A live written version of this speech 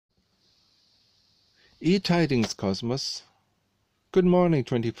E-Tidings Cosmos. Good morning,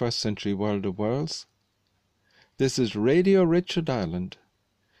 21st century world of worlds. This is Radio Richard Island,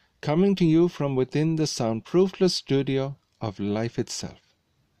 coming to you from within the soundproofless studio of life itself.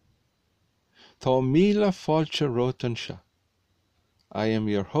 Tá míle fáilte rótan seo. I am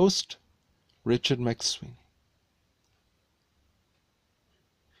your host, Richard McSweeney.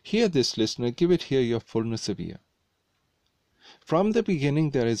 Hear this, listener, give it here your fullness of ear. From the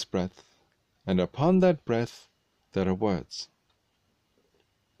beginning there is breath, and upon that breath there are words.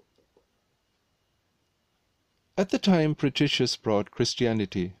 At the time Praticius brought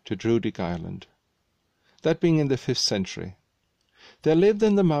Christianity to Druidic Ireland, that being in the 5th century, there lived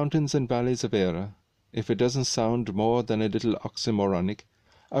in the mountains and valleys of Eire, if it doesn't sound more than a little oxymoronic,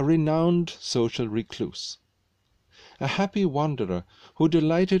 a renowned social recluse, a happy wanderer who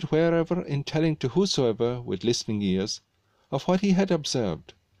delighted wherever in telling to whosoever with listening ears of what he had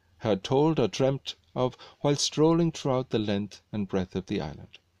observed, had told or dreamt of while strolling throughout the length and breadth of the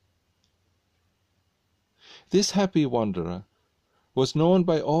island. This happy wanderer was known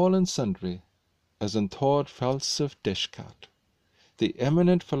by all and sundry as an Thord Falsif Deshkat, the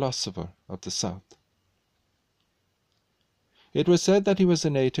eminent philosopher of the south. It was said that he was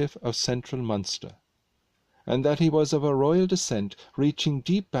a native of central Munster, and that he was of a royal descent reaching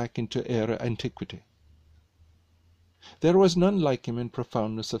deep back into Eire antiquity. There was none like him in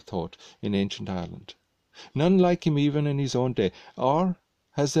profoundness of thought in ancient Ireland, none like him even in his own day, or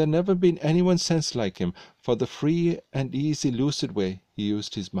has there never been anyone since like him for the free and easy lucid way he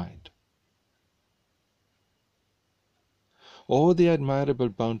used his mind. Oh, the admirable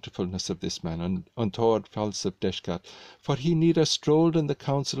bountifulness of this man, on Thord Falsif Deshkat, for he neither strolled in the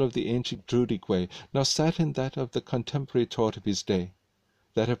counsel of the ancient Druidic way, nor sat in that of the contemporary thought of his day,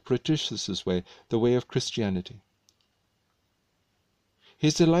 that of Praticius's way, the way of Christianity.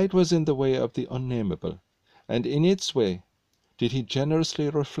 His delight was in the way of the unnameable, and in its way did he generously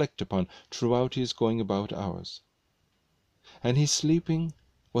reflect upon throughout his going about hours. And his sleeping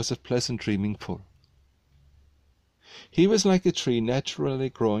was of pleasant dreaming full. He was like a tree naturally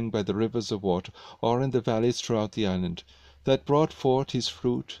growing by the rivers of water, or in the valleys throughout the island, that brought forth his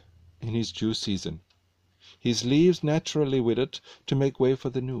fruit in his due season, his leaves naturally withered to make way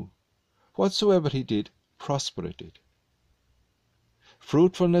for the new. Whatsoever he did, prosper it did.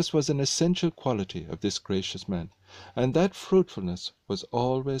 Fruitfulness was an essential quality of this gracious man, and that fruitfulness was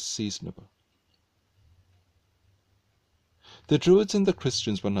always seasonable. The Druids and the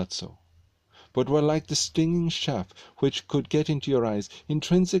Christians were not so, but were like the stinging shaft which could get into your eyes,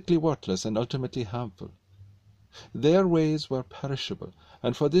 intrinsically worthless and ultimately harmful. Their ways were perishable,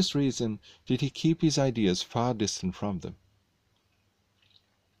 and for this reason did he keep his ideas far distant from them.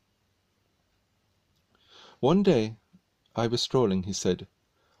 One day I was strolling, he said,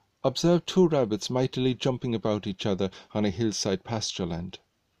 observed 2 rabbits mightily jumping about each other on a hillside pasture land.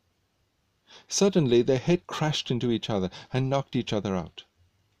 Suddenly their head crashed into each other and knocked each other out,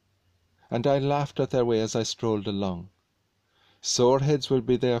 and I laughed at their way as I strolled along. Sore heads will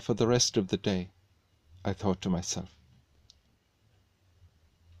be there for the rest of the day, I thought to myself.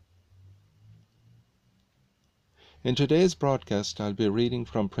 In today's broadcast I'll be reading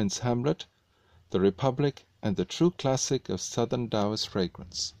from Prince Hamlet, The Republic, and the true classic of Southern Taoist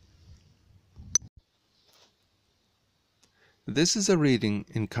fragrance. This is a reading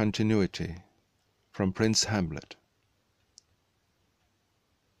in continuity from Prince Hamlet.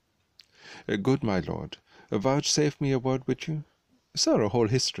 Good my lord, vouchsafe me a word with you. Sir, a whole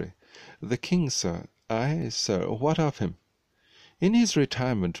history. The king, sir, aye, sir, what of him? In his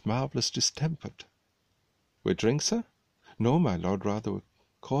retirement marvellous distempered. With drink, sir? No, my lord, rather with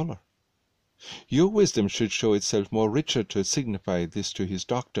choler. Your wisdom should show itself more richer to signify this to his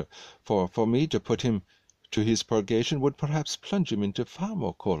doctor, for me to put him to his purgation would perhaps plunge him into far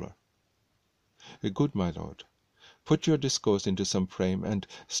more choler. Good my lord, put your discourse into some frame, and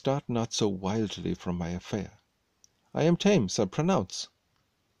start not so wildly from my affair. I am tame, sir, pronounce.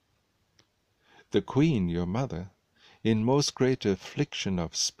 The queen, your mother, in most great affliction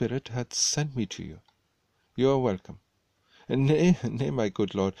of spirit, hath sent me to you. You are welcome. Nay, my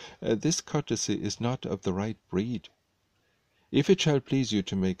good lord, this courtesy is not of the right breed. If it shall please you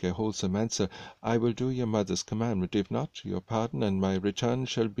to make a wholesome answer, I will do your mother's commandment. If not, your pardon and my return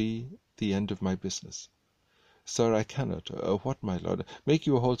shall be the end of my business. Sir, I cannot, what, my lord, make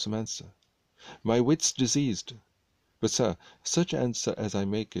you a wholesome answer. My wit's diseased. But, sir, such answer as I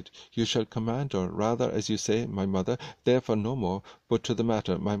make it, you shall command, or rather, as you say, my mother, therefore no more, but to the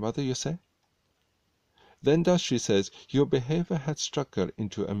matter, my mother, you say? Then thus she says, your behaviour hath struck her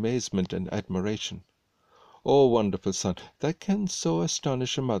into amazement and admiration. O wonderful son, that can so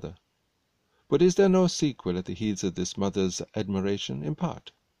astonish a mother! But is there no sequel at the heels of this mother's admiration? In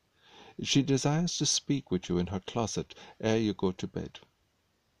part. She desires to speak with you in her closet ere you go to bed.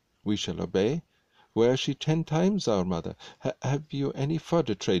 We shall obey, were she 10 times our mother. Have you any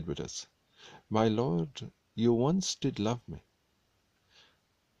further trade with us? My lord, you once did love me.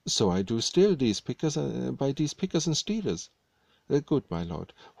 So I do still, by these pickers and stealers. Good my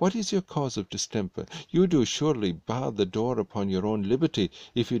lord, what is your cause of distemper? You do surely bar the door upon your own liberty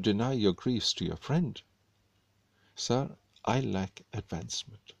if you deny your griefs to your friend. Sir, I lack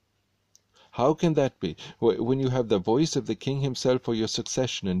advancement. How can that be, when you have the voice of the king himself for your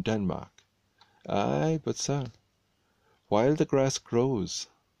succession in Denmark? Aye, but sir, while the grass grows,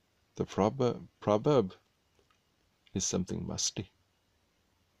 the proverb is something musty.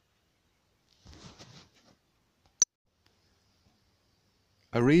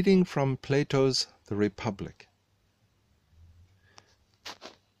 A reading from Plato's The Republic.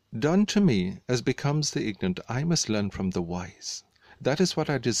 Done to me as becomes the ignorant, I must learn from the wise. That is what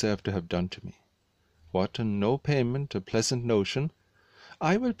I deserve to have done to me. What, and no payment, a pleasant notion?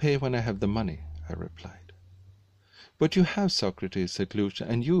 I will pay when I have the money, I replied. But you have, Socrates, said Lucian,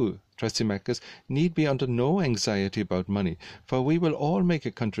 and you, Thrasymachus, need be under no anxiety about money, for we will all make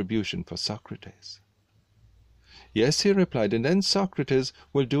a contribution for Socrates. Yes, he replied, and then Socrates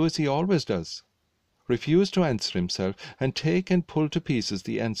will do as he always does, refuse to answer himself, and take and pull to pieces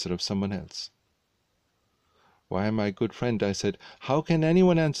the answer of someone else. Why, my good friend, I said, how can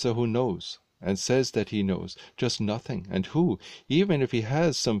anyone answer who knows, and says that he knows, just nothing, and who, even if he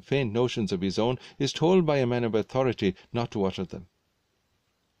has some faint notions of his own, is told by a man of authority not to utter them?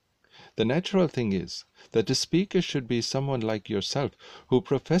 The natural thing is that the speaker should be someone like yourself, who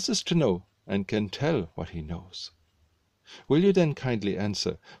professes to know and can tell what he knows. Will you then kindly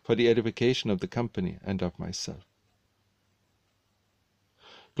answer, for the edification of the company and of myself?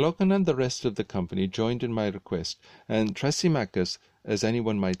 Glaucon and the rest of the company joined in my request, and Thrasymachus, as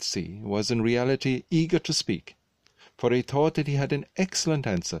anyone might see, was in reality eager to speak, for he thought that he had an excellent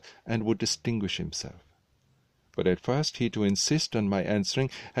answer and would distinguish himself. But at first he, to insist on my answering,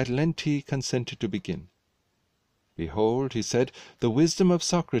 at length he consented to begin. Behold, he said, the wisdom of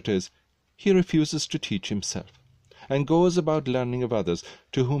Socrates he refuses to teach himself, and goes about learning of others,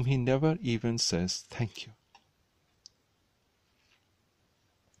 to whom he never even says thank you.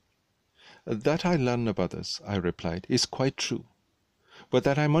 That I learn of others, I replied, is quite true, but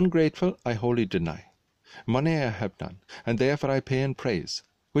that I am ungrateful I wholly deny. Money I have none, and therefore I pay in praise,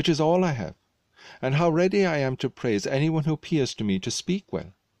 which is all I have, and how ready I am to praise anyone who appears to me to speak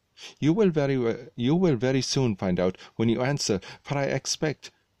well. You will very soon find out when you answer, for I expect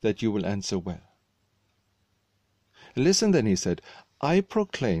that you will answer well. Listen then, he said, I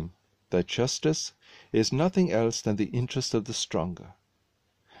proclaim that justice is nothing else than the interest of the stronger.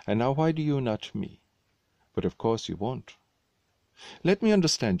 And now why do you not me? But of course you won't. Let me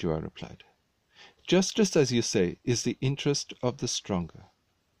understand you, I replied. Justice, as you say, is the interest of the stronger.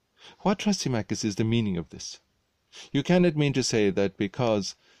 What, Thrasymachus, is the meaning of this? You cannot mean to say that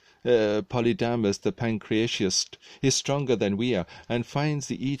because Polydamas the Pancratiast is stronger than we are, and finds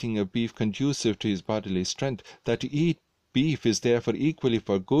the eating of beef conducive to his bodily strength, that to eat beef is therefore equally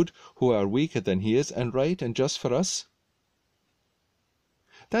for good who are weaker than he is, and right and just for us?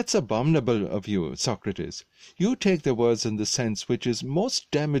 That's abominable of you, Socrates. You take the words in the sense which is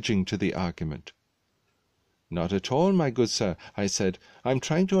most damaging to the argument. Not at all, my good sir, I said. I'm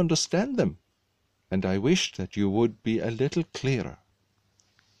trying to understand them, and I wish that you would be a little clearer.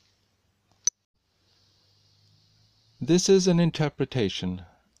 This is an interpretation,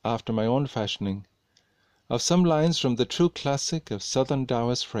 after my own fashioning, of some lines from the true classic of Southern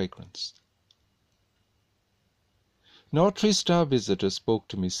Taoist fragrance. North Three-Star visitor spoke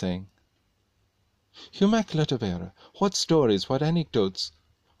to me, saying, Immaculate of Error, what stories, what anecdotes,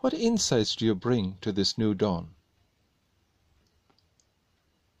 what insights do you bring to this new dawn?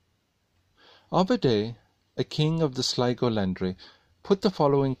 Of a day, a king of the Sligo Landry put the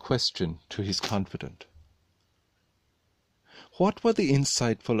following question to his confidant. What were the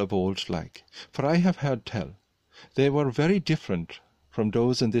insightful of old like? For I have heard tell, they were very different from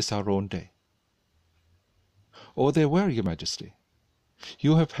those in this our own day. Oh, they were, your Majesty.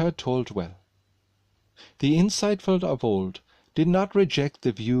 You have heard told well. The insightful of old did not reject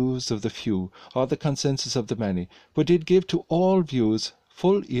the views of the few or the consensus of the many, but did give to all views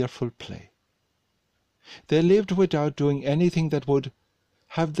full earful play. They lived without doing anything that would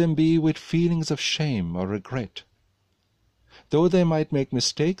have them be with feelings of shame or regret. Though they might make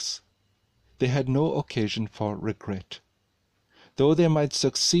mistakes, they had no occasion for regret. Though they might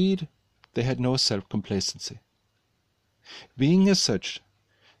succeed, they had no self-complacency. Being as such,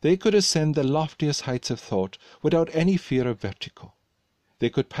 They could ascend the loftiest heights of thought without any fear of vertigo. They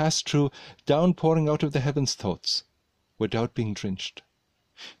could pass through downpouring out of the heavens thoughts without being drenched.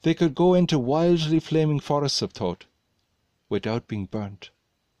 They could go into wildly flaming forests of thought without being burnt.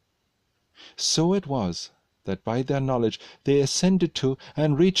 So it was that by their knowledge they ascended to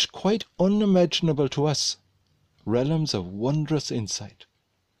and reached quite unimaginable to us realms of wondrous insight.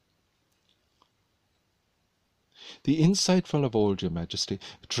 The insightful of old, Your Majesty,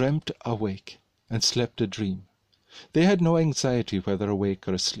 dreamt awake and slept a dream. They had no anxiety whether awake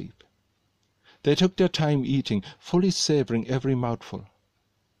or asleep. They took their time eating, fully savouring every mouthful.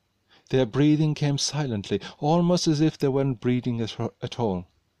 Their breathing came silently, almost as if they weren't breathing at all.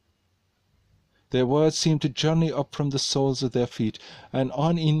 Their words seemed to journey up from the soles of their feet and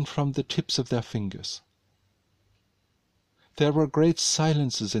on in from the tips of their fingers. There were great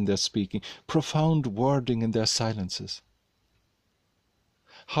silences in their speaking, profound wording in their silences.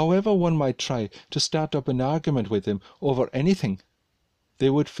 However one might try to start up an argument with them over anything, they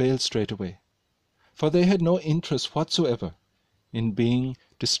would fail straight away, for they had no interest whatsoever in being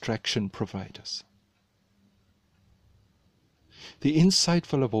distraction providers. The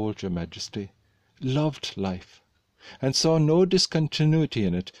insightful of old, Your Majesty, loved life, and saw no discontinuity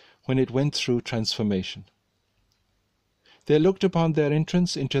in it when it went through transformation. They looked upon their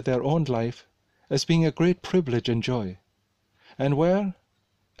entrance into their own life as being a great privilege and joy, and were,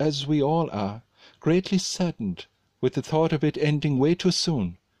 as we all are, greatly saddened with the thought of it ending way too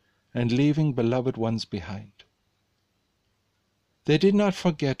soon and leaving beloved ones behind. They did not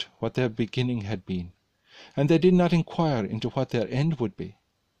forget what their beginning had been, and they did not inquire into what their end would be,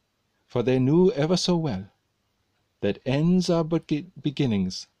 for they knew ever so well that ends are but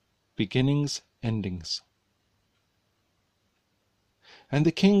beginnings, beginnings endings. And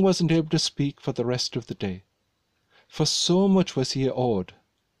the king wasn't able to speak for the rest of the day, for so much was he awed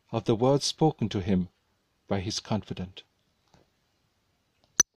of the words spoken to him by his confidant.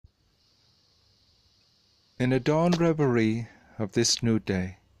 In a dawn reverie of this new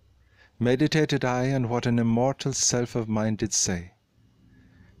day, meditated I on what an immortal self of mine did say,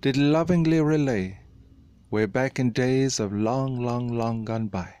 did lovingly relay, way back in days of long, long, long gone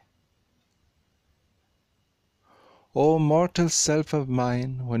by. O mortal self of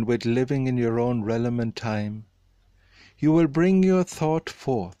mine, when with living in your own realm and time, you will bring your thought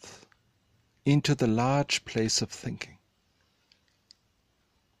forth into the large place of thinking.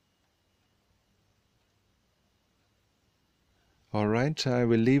 All right, I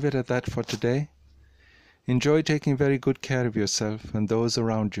will leave it at that for today. Enjoy taking very good care of yourself and those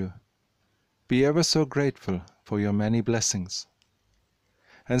around you. Be ever so grateful for your many blessings.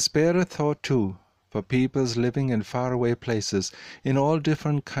 And spare a thought too for peoples living in faraway places in all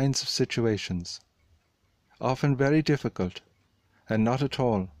different kinds of situations, often very difficult and not at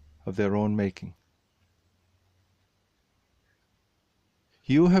all of their own making.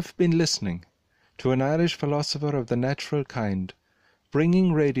 You have been listening to an Irish philosopher of the natural kind,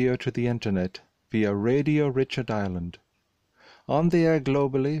 bringing radio to the internet via Radio Richard Ireland, on the air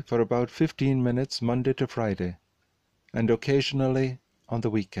globally for about 15 minutes Monday to Friday, and occasionally on the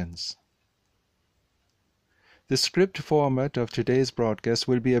weekends. The script format of today's broadcast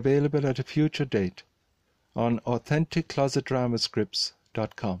will be available at a future date on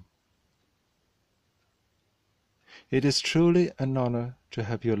AuthenticClosetDramaScripts.com. It is truly an honor to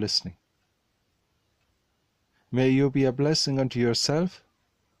have you listening. May you be a blessing unto yourself,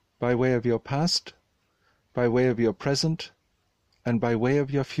 by way of your past, by way of your present, and by way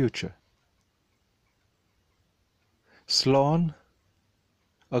of your future. Slán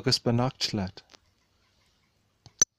agus beannacht leat.